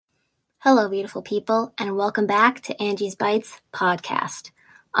Hello, beautiful people, and welcome back to Angie's Bites podcast.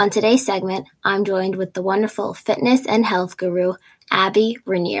 On today's segment, I'm joined with the wonderful fitness and health guru, Abby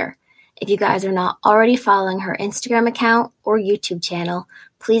Raniere. If you guys are not already following her Instagram account or YouTube channel,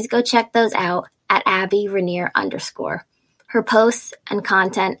 please go check those out at @AbbyRaniere_. Her posts and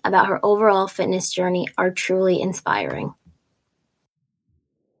content about her overall fitness journey are truly inspiring.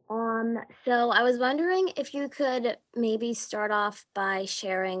 So I was wondering if you could maybe start off by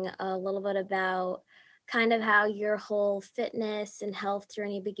sharing a little bit about kind of how your whole fitness and health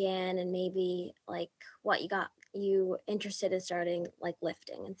journey began and maybe like what got you interested in starting like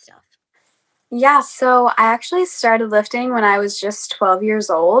lifting and stuff. Yeah, so I actually started lifting when I was just 12 years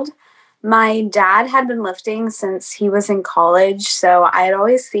old. My dad had been lifting since he was in college, so I had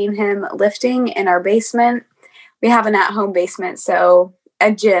always seen him lifting in our basement. We have an at-home basement, so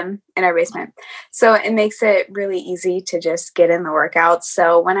a gym in our basement. So it makes it really easy to just get in the workouts.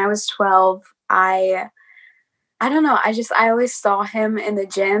 So when I was 12, I don't know, I always saw him in the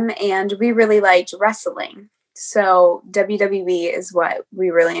gym and we really liked wrestling. So WWE is what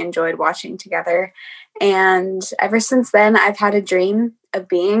we really enjoyed watching together. And ever since then, I've had a dream of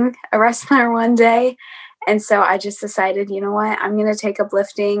being a wrestler one day. And so I just decided, you know what, I'm going to take up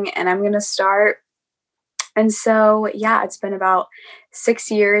lifting and I'm going to start. And so, yeah, it's been about 6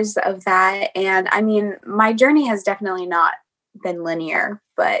 years of that. And I mean, my journey has definitely not been linear,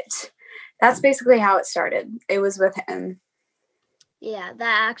 but that's basically how it started. It was with him. Yeah,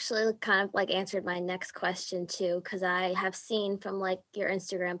 that actually kind of like answered my next question too, because I have seen from like your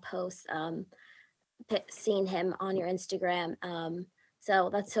Instagram posts, seen him on your Instagram. So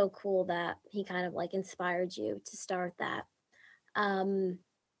that's so cool that he kind of like inspired you to start that.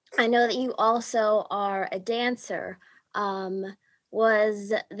 I know that you also are a dancer.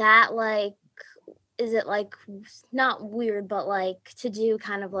 Was that like, is it like not weird, but like to do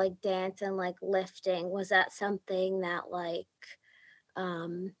kind of like dance and like lifting? Was that something that like,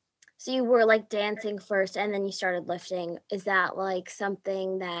 so you were like dancing first and then you started lifting? Is that like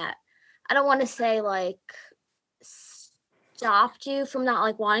something that I don't want to say like stopped you from not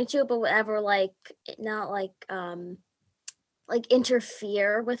like wanting to, but whatever, like not like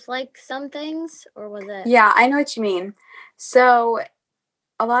interfere with like some things, or was it? Yeah, I know what you mean. So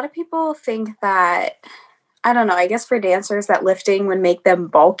a lot of people think that, I don't know, I guess for dancers that lifting would make them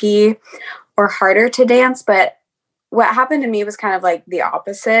bulky or harder to dance. But what happened to me was kind of like the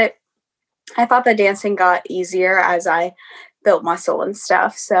opposite. I thought that dancing got easier as I built muscle and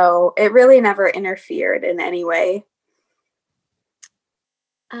stuff. So it really never interfered in any way.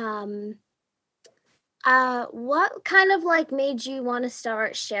 What kind of like made you want to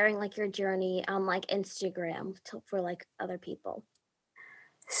start sharing like your journey on like Instagram for like other people?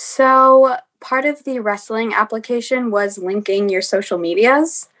 So part of the wrestling application was linking your social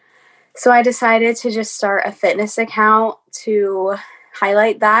medias. So I decided to just start a fitness account to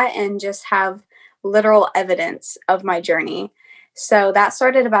highlight that and just have literal evidence of my journey. So that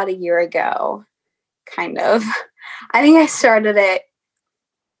started about a year ago, kind of. I think I started it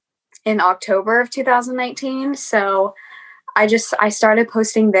in October of 2019. So I started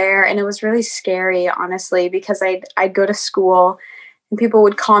posting there and it was really scary, honestly, because I'd go to school and people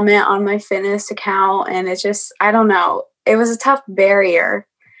would comment on my fitness account and it just, I don't know, it was a tough barrier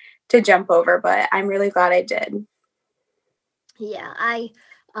to jump over, but I'm really glad I did. Yeah, I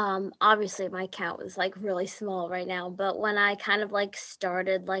obviously my account was like really small right now, but when I kind of like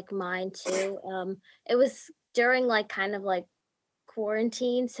started like mine too, it was during like kind of like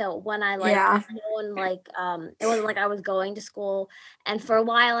quarantine. So when I like Yeah. no one like it wasn't like I was going to school, and for a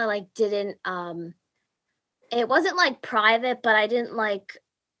while I like didn't it wasn't like private, but I didn't like,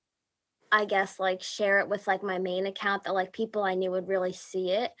 I guess, like share it with like my main account that like people I knew would really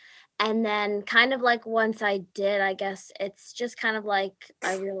see it. And then kind of like once I did, I guess it's just kind of like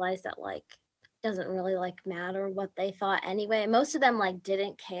I realized that like doesn't really like matter what they thought anyway. Most of them like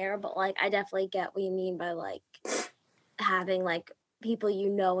didn't care, but like I definitely get what you mean by like having like people you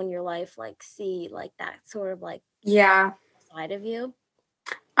know in your life like see like that sort of like Yeah. side of you.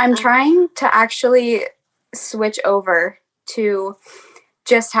 I'm Um, trying to actually switch over to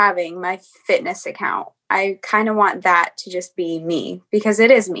just having my fitness account. I kind of want that to just be me because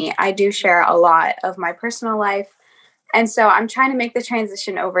it is me. I do share a lot of my personal life. And so I'm trying to make the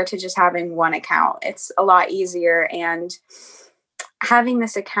transition over to just having one account. It's a lot easier. And having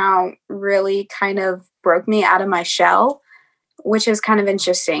this account really kind of broke me out of my shell, which is kind of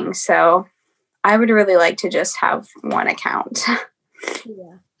interesting. So I would really like to just have one account.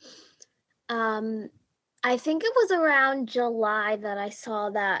 yeah. I think it was around July that I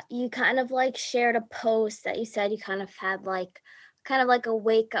saw that you kind of like shared a post that you said you kind of had like kind of like a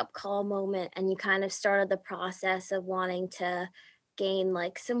wake up call moment and you kind of started the process of wanting to gain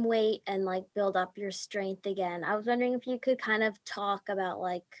like some weight and like build up your strength again. I was wondering if you could kind of talk about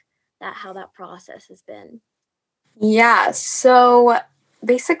like that, how that process has been. Yeah, so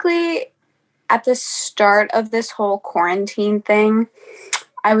basically, at the start of this whole quarantine thing,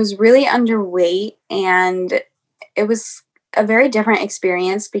 I was really underweight, and it was a very different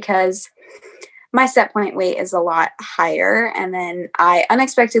experience because my set point weight is a lot higher. And then I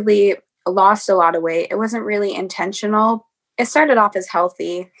unexpectedly lost a lot of weight. It wasn't really intentional. It started off as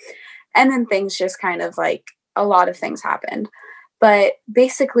healthy, and then things just kind of like a lot of things happened. But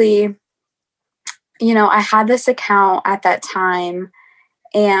basically, I had this account at that time,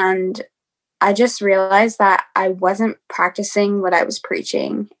 and I just realized that I wasn't practicing what I was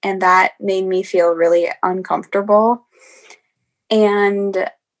preaching, and that made me feel really uncomfortable. And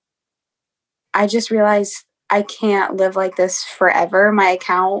I just realized I can't live like this forever. My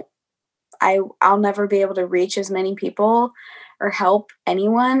account, I'll never be able to reach as many people or help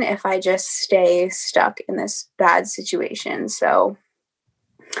anyone if I just stay stuck in this bad situation. So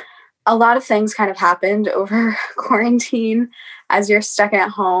a lot of things kind of happened over quarantine as you're stuck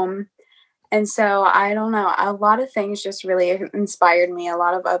at home. And so I don't know, a lot of things just really inspired me, a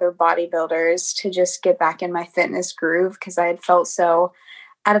lot of other bodybuilders to just get back in my fitness groove because I had felt so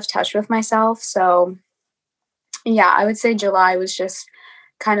out of touch with myself. So yeah, I would say July was just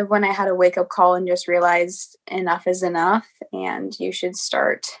kind of when I had a wake up call and just realized enough is enough and you should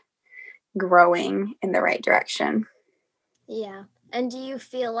start growing in the right direction. Yeah. And do you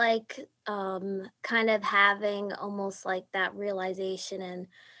feel like kind of having almost like that realization and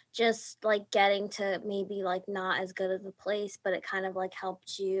just like getting to maybe like not as good of a place, but it kind of like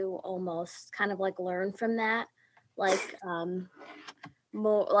helped you almost kind of like learn from that? Like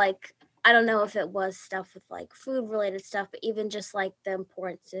more like I don't know if it was stuff with like food related stuff, but even just like the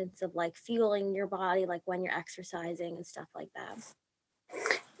importance of like fueling your body like when you're exercising and stuff like that.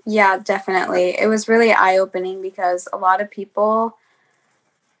 Yeah, definitely. It was really eye opening because a lot of people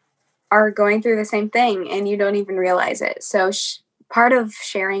are going through the same thing and you don't even realize it. So, part of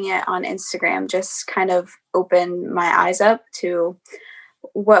sharing it on Instagram just kind of opened my eyes up to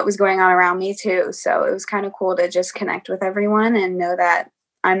what was going on around me, too. So, it was kind of cool to just connect with everyone and know that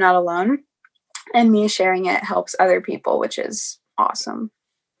I'm not alone. And me sharing it helps other people, which is awesome.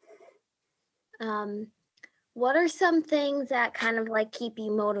 Um what are some things that kind of like keep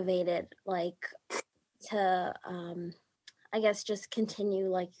you motivated like to I guess just continue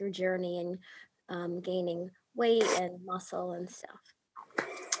like your journey and gaining weight and muscle and stuff?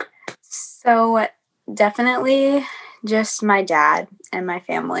 So, definitely just my dad and my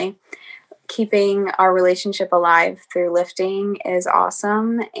family. Keeping our relationship alive through lifting is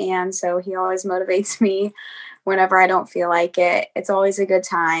awesome. And so he always motivates me whenever I don't feel like it. It's always a good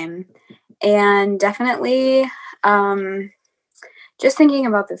time. And definitely um, just thinking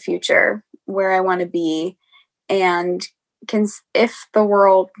about the future, where I want to be, and if the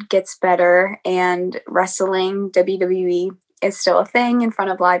world gets better and wrestling, WWE, is still a thing in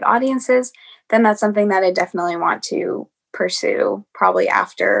front of live audiences, then that's something that I definitely want to pursue probably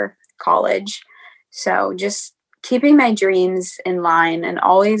after college. So just keeping my dreams in line and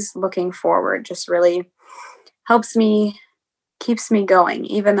always looking forward just really helps me, keeps me going,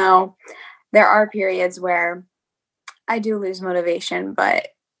 even though there are periods where I do lose motivation, but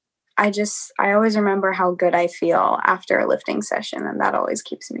I always remember how good I feel after a lifting session, and that always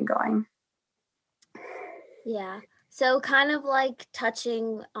keeps me going. Yeah. So kind of like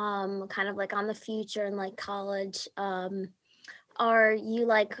touching kind of like on the future and like college, are you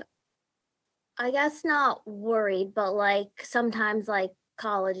like I guess not worried, but like sometimes like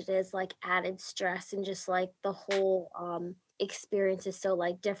college is like added stress and just like the whole experience is so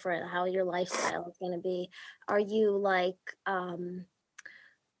like different how your lifestyle is going to be. Are you like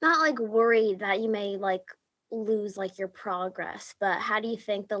not like worried that you may like lose like your progress, but how do you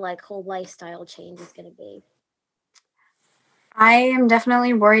think the like whole lifestyle change is going to be? I am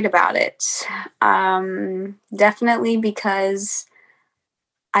definitely worried about it. Definitely because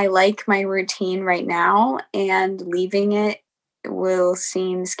I like my routine right now, and leaving it will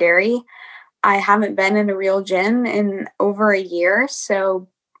seem scary. I haven't been in a real gym in over a year, so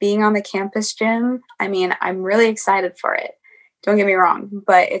being on the campus gym, I mean, I'm really excited for it. Don't get me wrong,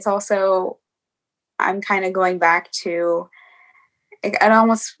 but it's also I'm kind of going back to I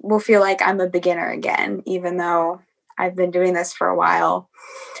almost will feel like I'm a beginner again, even though I've been doing this for a while.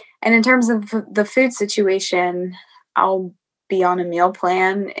 And in terms of the food situation, I'll be on a meal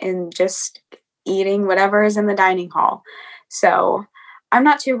plan and just eating whatever is in the dining hall. So I'm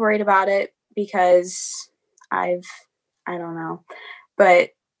not too worried about it because I've I don't know.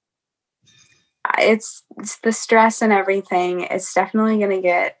 But it's the stress and everything. It's definitely going to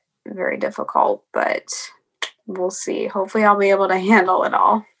get very difficult, but we'll see. Hopefully I'll be able to handle it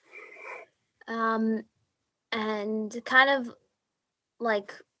all. And kind of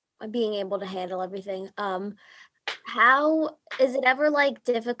like being able to handle everything. How is it ever like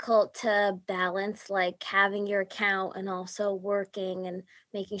difficult to balance like having your account and also working and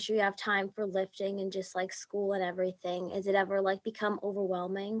making sure you have time for lifting and just like school and everything? Is it ever like become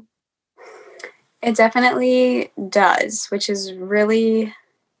overwhelming? It definitely does, which is really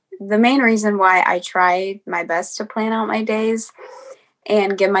the main reason why I try my best to plan out my days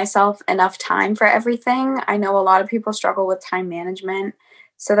and give myself enough time for everything. I know a lot of people struggle with time management.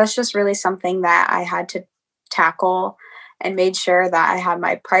 So that's just really something that I had to tackle and made sure that I had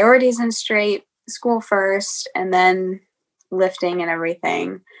my priorities in straight, school first, and then lifting and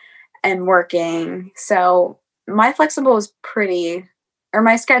everything and working. So my schedule is pretty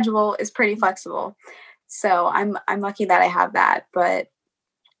flexible. So I'm lucky that I have that, but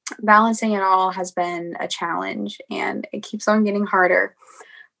balancing it all has been a challenge and it keeps on getting harder.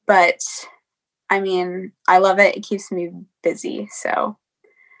 But I mean, I love it. It keeps me busy. So,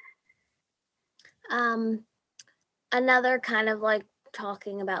 Um, Another kind of like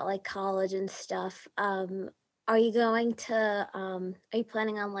talking about like college and stuff. Are you going to are you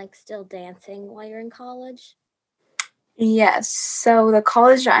planning on like still dancing while you're in college? yes. So, the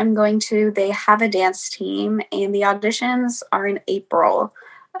college I'm going to, they have a dance team, and the auditions are in April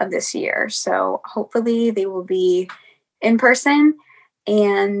of this year. So, hopefully, they will be in person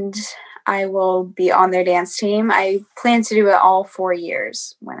and I will be on their dance team. I plan to do it all 4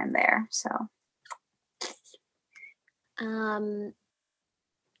 years when I'm there. So, Um,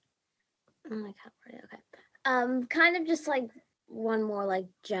 oh my God, right, okay. Kind of just like one more like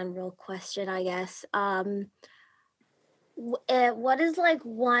general question, I guess. What is like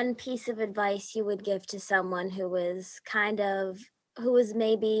one piece of advice you would give to someone who is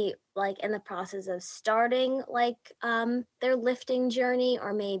maybe like in the process of starting like their lifting journey,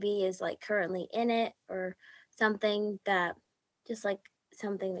 or maybe is like currently in it, or something that just like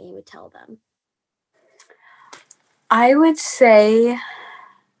something that you would tell them? I would say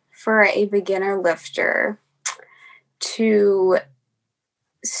for a beginner lifter to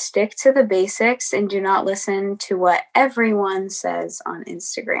stick to the basics and do not listen to what everyone says on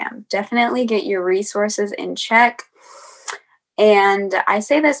Instagram. Definitely get your resources in check. And I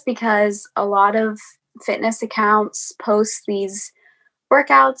say this because a lot of fitness accounts post these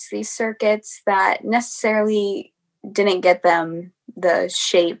workouts, these circuits that necessarily didn't get them the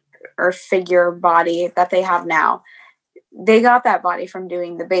shape or figure body that they have now. They got that body from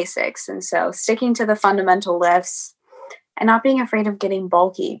doing the basics. And so sticking to the fundamental lifts and not being afraid of getting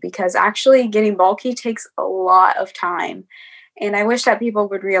bulky, because actually getting bulky takes a lot of time. And I wish that people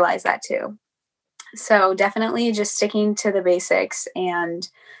would realize that too. So definitely just sticking to the basics and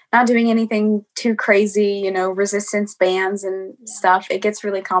not doing anything too crazy, resistance bands and Yeah. stuff. It gets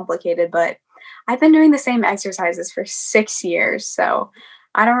really complicated, but I've been doing the same exercises for 6 years. So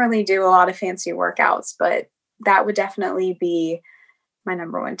I don't really do a lot of fancy workouts, but that would definitely be my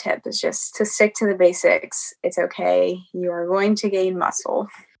number one tip is just to stick to the basics. It's okay. You are going to gain muscle.